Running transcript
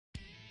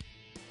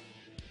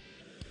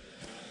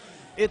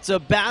It's a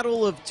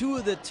battle of two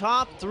of the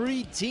top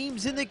 3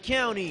 teams in the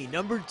county.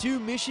 Number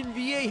 2 Mission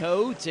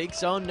Viejo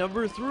takes on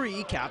number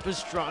 3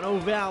 Capistrano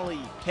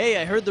Valley.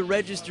 Hey, I heard the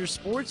Register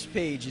Sports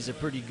page is a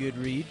pretty good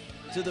read.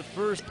 To the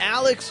first,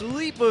 Aleks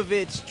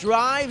Lipovic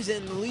drives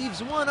and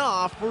leaves one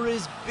off for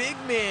his big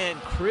man,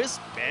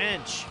 Chris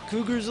Bench.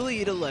 Cougars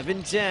lead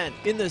 11-10.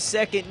 In the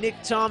second, Nick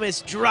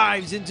Thomas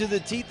drives into the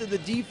teeth of the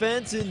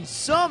defense and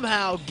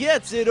somehow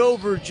gets it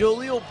over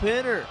Jaleel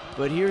Pinner.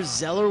 But here's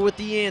Zeller with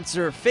the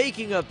answer,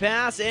 faking a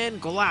pass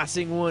and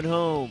glassing one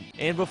home.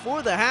 And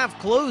before the half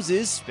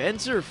closes,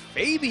 Spencer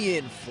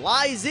Fabian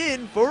flies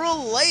in for a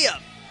layup.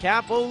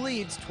 Capo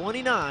leads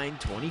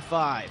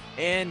 29-25.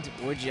 And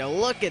would you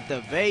look at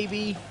the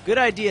baby? Good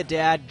idea,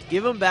 Dad.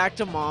 Give him back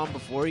to Mom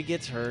before he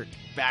gets hurt.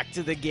 Back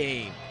to the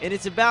game. And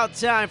it's about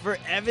time for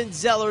Evan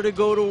Zeller to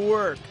go to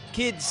work.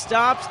 Kid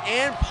stops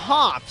and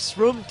pops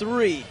from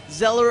 3.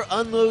 Zeller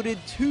unloaded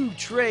 2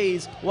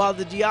 trays, while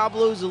the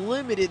Diablos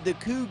limited the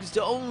Cougs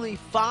to only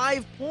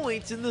 5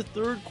 points in the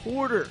third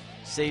quarter.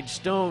 Sage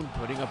Stone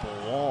putting up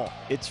a wall.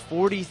 It's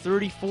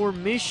 40-34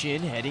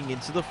 Mission heading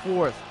into the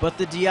fourth, but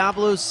the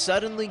Diablos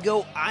suddenly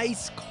go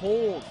ice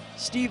cold.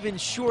 Steven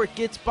Short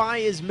gets by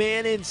his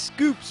man and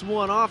scoops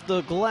one off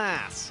the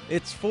glass.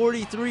 It's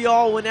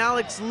 43-all when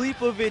Aleks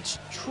Lipovic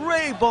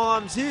tray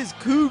bombs his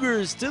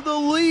Cougars to the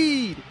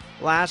lead.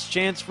 Last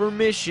chance for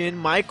Mission.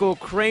 Michael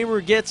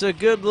Kramer gets a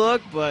good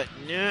look, but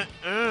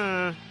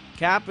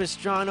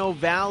Capistrano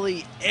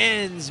Valley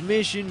ends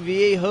Mission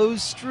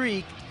Viejo's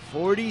streak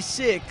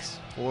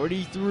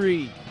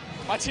 46-43.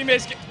 My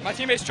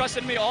teammates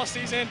trusted me all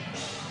season,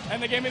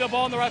 and they gave me the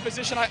ball in the right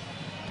position.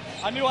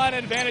 I knew I had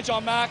an advantage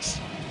on Max,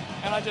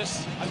 and I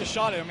just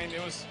shot it. I mean,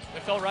 it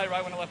felt right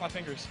when it left my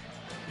fingers.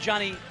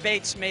 Johnny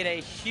Bates made a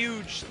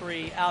huge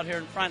 3 out here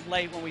in front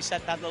late when we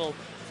set that little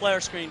flare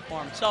screen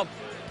for him. So,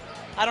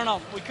 I don't know.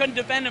 We couldn't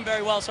defend him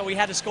very well, so we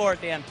had to score at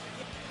the end.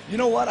 You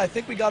know what? I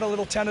think we got a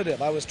little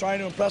tentative. I was trying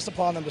to impress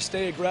upon them to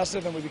stay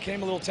aggressive, and we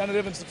became a little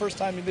tentative. It's the first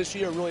time this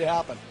year it really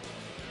happened.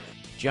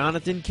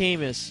 Jonathan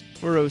Khamis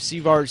for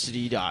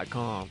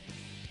OCVarsity.com.